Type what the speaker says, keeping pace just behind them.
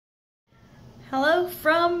Hello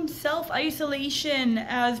from self-isolation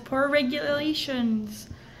as per regulations.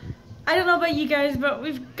 I don't know about you guys, but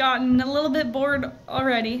we've gotten a little bit bored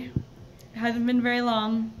already. It hasn't been very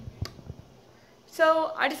long.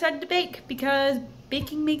 So I decided to bake because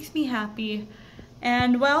baking makes me happy.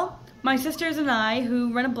 And well, my sisters and I,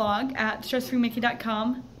 who run a blog at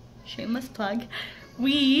stressfreemickey.com, shameless plug,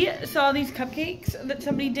 we saw these cupcakes that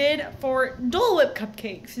somebody did for Dole Whip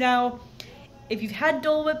cupcakes. Now, if you've had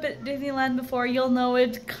Dole Whip at Disneyland before, you'll know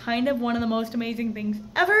it's kind of one of the most amazing things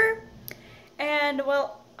ever. And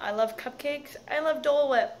well, I love cupcakes, I love Dole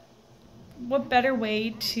Whip. What better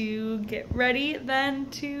way to get ready than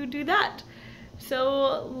to do that?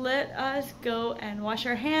 So let us go and wash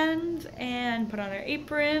our hands and put on our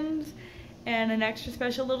aprons and an extra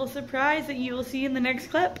special little surprise that you will see in the next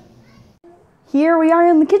clip. Here we are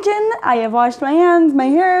in the kitchen. I have washed my hands, my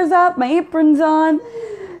hair is up, my apron's on.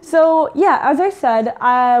 So yeah, as I said,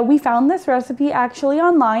 we found this recipe actually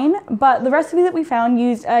online, but the recipe that we found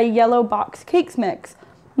used a yellow box cakes mix.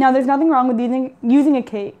 Now there's nothing wrong with using a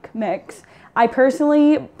cake mix. I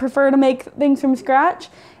personally prefer to make things from scratch,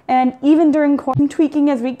 and even during quarantine, tweaking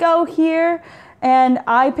as we go here. And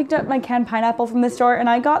I picked up my canned pineapple from the store, and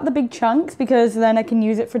I got the big chunks because then I can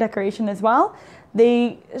use it for decoration as well.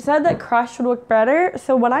 They said that crushed would look better,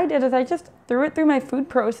 so what I did is I just threw it through my food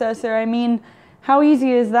processor. I mean, how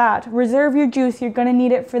easy is that? Reserve your juice, you're gonna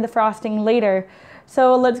need it for the frosting later.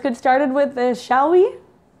 So let's get started with this, shall we?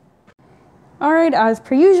 All right, as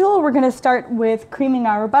per usual, we're gonna start with creaming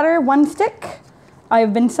our butter, 1 stick.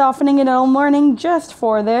 I've been softening it all morning just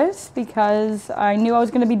for this because I knew I was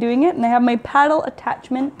gonna be doing it, and I have my paddle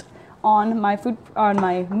attachment on my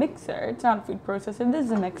mixer. It's not a food processor, this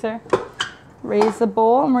is a mixer. Raise the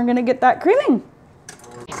bowl, and we're gonna get that creaming.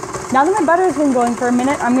 Now that my butter has been going for a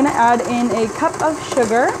minute, I'm gonna add in a cup of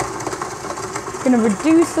sugar. Gonna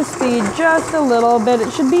reduce the speed just a little bit. It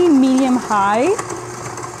should be medium-high.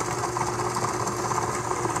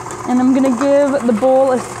 And I'm gonna give the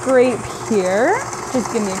bowl a scrape here.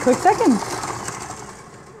 Just give me a quick second.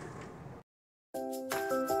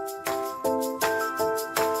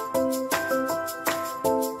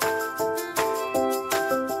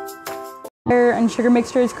 And sugar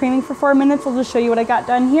mixture is creaming for 4 minutes. I'll just show you what I got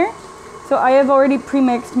done here. So I have already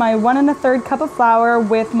pre-mixed my 1 1/3 cup of flour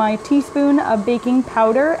with my teaspoon of baking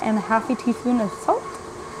powder and half a teaspoon of salt.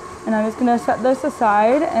 And I'm just gonna set this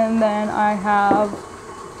aside, and then I have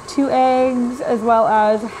 2 eggs as well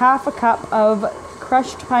as half a cup of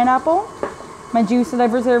crushed pineapple, my juice that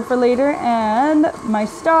I've reserved for later, and my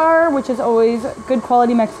star, which is always good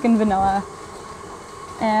quality Mexican vanilla,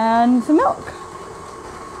 and some milk.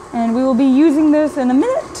 And we will be using this in a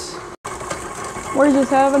minute. We're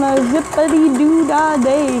just having a zippity-doo-dah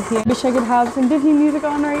day here. Wish I could have some Disney music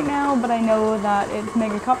on right now, but I know that it's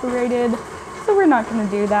mega copyrighted, so we're not gonna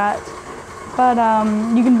do that. But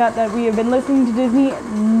you can bet that we have been listening to Disney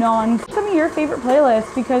some of your favorite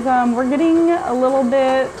playlists, because we're getting a little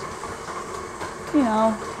bit, you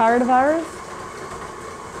know, tired of ours.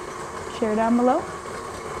 Share down below.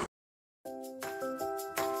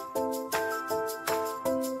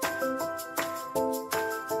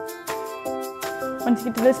 Once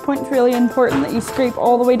you get to this point, it's really important that you scrape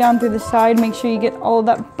all the way down through the side. Make sure you get all of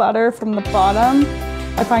that butter from the bottom.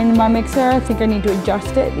 I find in my mixer, I think I need to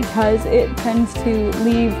adjust it because it tends to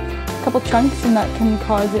leave a couple chunks, and that can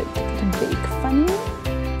cause it to bake funny.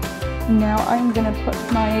 Now I'm gonna put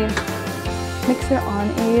my mixer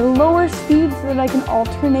on a lower speed so that I can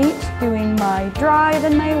alternate doing my dry,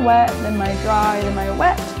 then my wet, then my dry, then my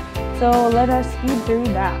wet. So let us speed through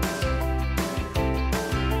that.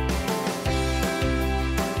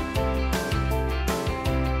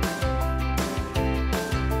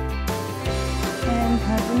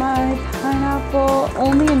 My pineapple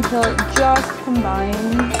only until it just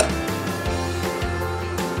combines.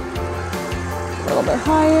 A little bit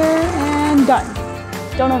higher, and done.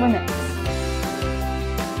 Don't overmix.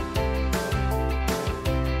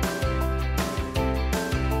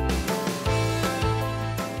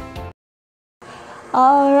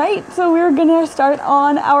 All right, so we're gonna start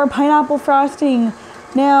on our pineapple frosting.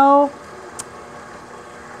 Now,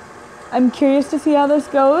 I'm curious to see how this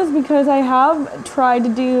goes because I have tried to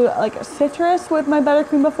do like a citrus with my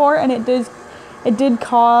buttercream before, and it did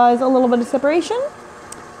cause a little bit of separation.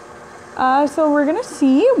 So we're gonna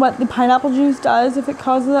see what the pineapple juice does, if it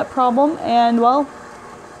causes that problem, and well,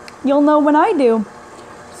 you'll know when I do.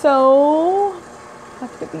 So I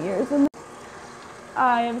have to get the ears in there.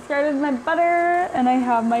 I have started my butter, and I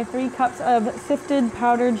have my 3 cups of sifted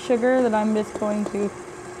powdered sugar that I'm just going to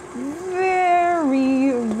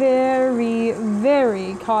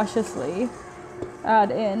very cautiously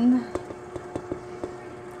add in.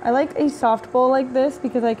 I like a soft bowl like this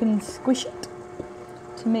because I can squish it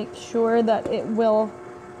to make sure that it will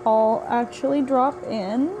all actually drop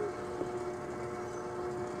in.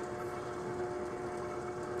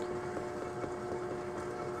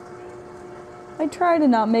 I try to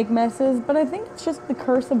not make messes, but I think it's just the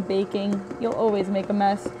curse of baking. You'll always make a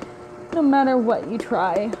mess, no matter what you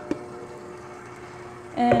try.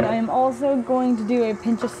 And I'm also going to do a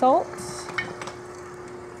pinch of salt.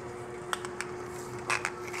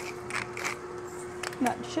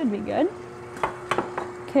 That should be good.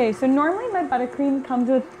 Okay, so normally my buttercream comes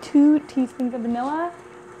with 2 teaspoons of vanilla,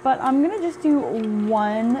 but I'm gonna just do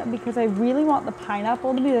 1 because I really want the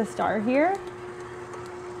pineapple to be the star here.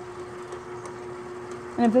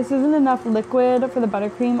 And if this isn't enough liquid for the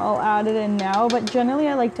buttercream, I'll add it in now, but generally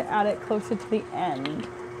I like to add it closer to the end.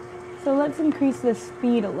 So let's increase the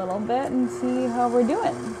speed a little bit and see how we're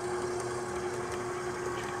doing.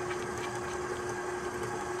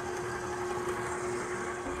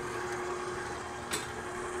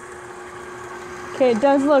 Okay, it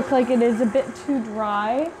does look like it is a bit too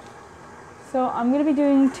dry. So I'm gonna be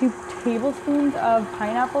doing 2 tablespoons of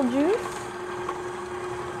pineapple juice.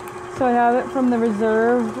 So I have it from the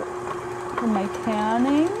reserve for my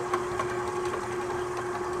canning.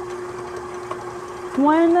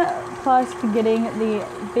 1 plus to getting the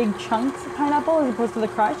big chunks of pineapple as opposed to the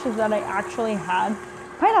crush is that I actually had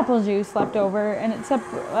pineapple juice left over, and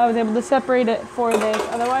I was able to separate it for this.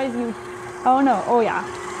 Otherwise oh yeah.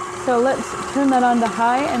 So let's turn that on to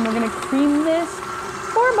high, and we're gonna cream this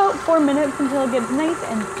for about 4 minutes until it gets nice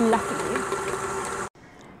and fluffy.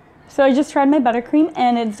 So I just tried my buttercream,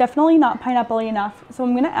 and it's definitely not pineapple-y enough. So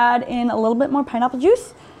I'm gonna add in a little bit more pineapple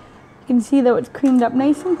juice. You can see that it's creamed up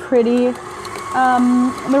nice and pretty.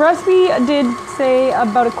 The recipe did say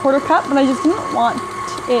about 1/4 cup, but I just didn't want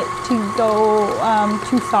it to go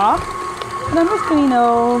too soft. And I'm just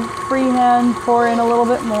gonna, freehand pour in a little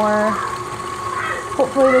bit more.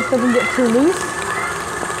 Hopefully this doesn't get too loose.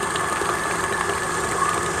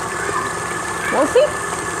 We'll see.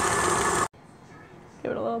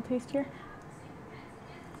 Give it a little taste here.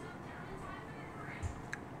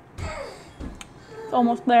 It's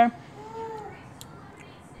almost there.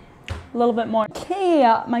 A little bit more. Okay,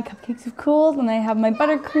 my cupcakes have cooled, and I have my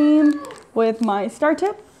buttercream with my star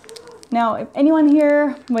tip. Now, if anyone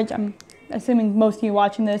here, which I'm assuming most of you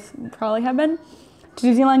watching this probably have been to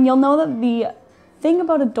New Zealand, you'll know that the thing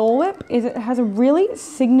about a Dole Whip is it has a really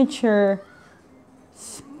signature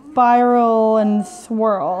spiral and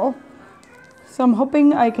swirl. So I'm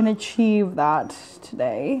hoping I can achieve that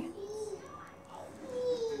today.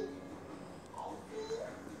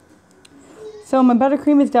 So my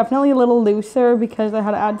buttercream is definitely a little looser because I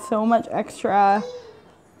had to add so much extra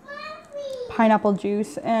pineapple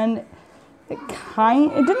juice, and it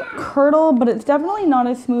didn't curdle, but it's definitely not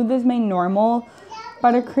as smooth as my normal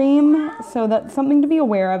buttercream. So that's something to be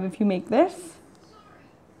aware of if you make this.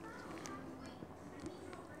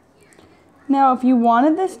 Now, if you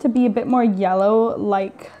wanted this to be a bit more yellow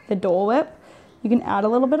like the Dole Whip, you can add a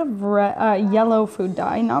little bit of yellow food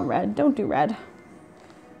dye, not red. Don't do red.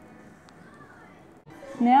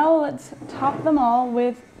 Now let's top them all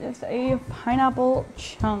with just a pineapple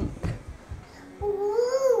chunk.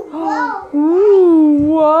 Ooh,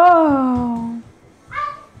 whoa.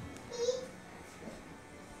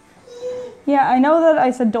 Yeah, I know that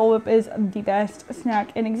I said Dole Whip is the best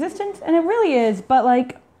snack in existence, and it really is, but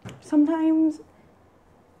like, sometimes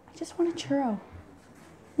I just want a churro.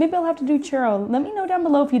 Maybe I'll have to do churro. Let me know down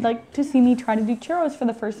below if you'd like to see me try to do churros for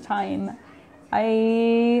the first time.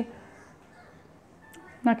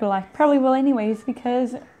 Not gonna lie, probably will anyways,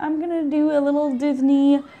 because I'm gonna do a little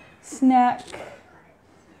Disney snack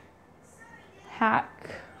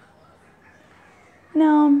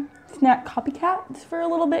snack copycats for a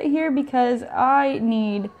little bit here, because I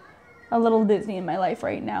need a little Disney in my life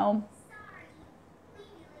right now.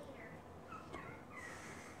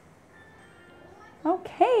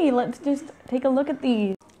 Okay, let's just take a look at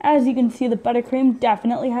these. As you can see, the buttercream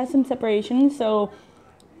definitely has some separation, so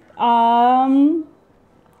I'm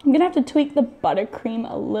gonna have to tweak the buttercream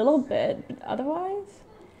a little bit, but otherwise,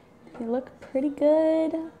 they look pretty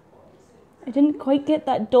good. I didn't quite get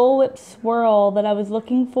that Dole Whip swirl that I was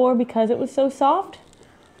looking for because it was so soft.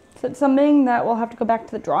 So it's something that we'll have to go back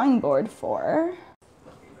to the drawing board for.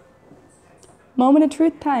 Moment of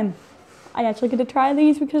truth time. I actually get to try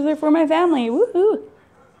these because they're for my family. Woohoo!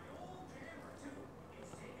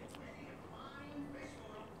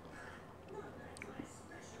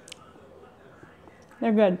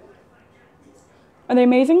 They're good. Are they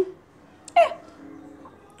amazing? Eh.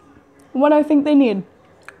 What do I think they need?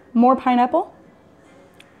 More pineapple?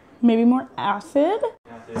 Maybe more acid?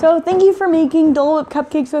 So thank you for making Dole Whip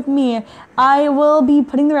cupcakes with me. I will be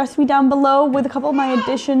putting the recipe down below with a couple of my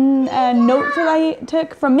addition and notes that I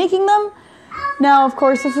took from making them. Now, of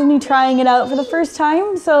course, this is me trying it out for the first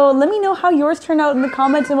time, so let me know how yours turned out in the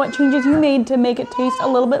comments and what changes you made to make it taste a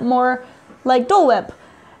little bit more like Dole Whip.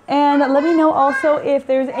 And let me know also if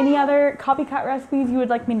there's any other copycat recipes you would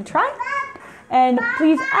like me to try. And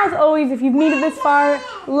please, as always, if you've made it this far,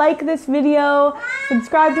 like this video,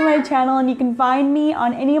 subscribe to my channel, and you can find me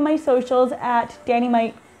on any of my socials at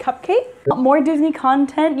Dani-mite Cupcake. For more Disney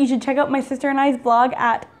content, you should check out my sister and I's blog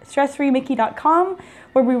at stressfreemickey.com,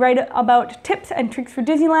 where we write about tips and tricks for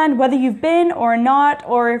Disneyland, whether you've been or not,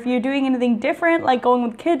 or if you're doing anything different, like going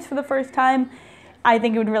with kids for the first time. I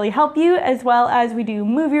think it would really help you, as well as we do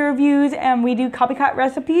movie reviews and we do copycat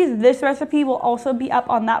recipes. This recipe will also be up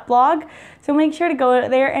on that blog, so make sure to go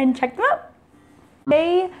there and check them out.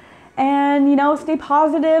 And, you know, stay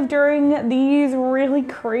positive during these really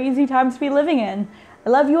crazy times to be living in.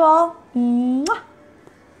 I love you all. Mwah.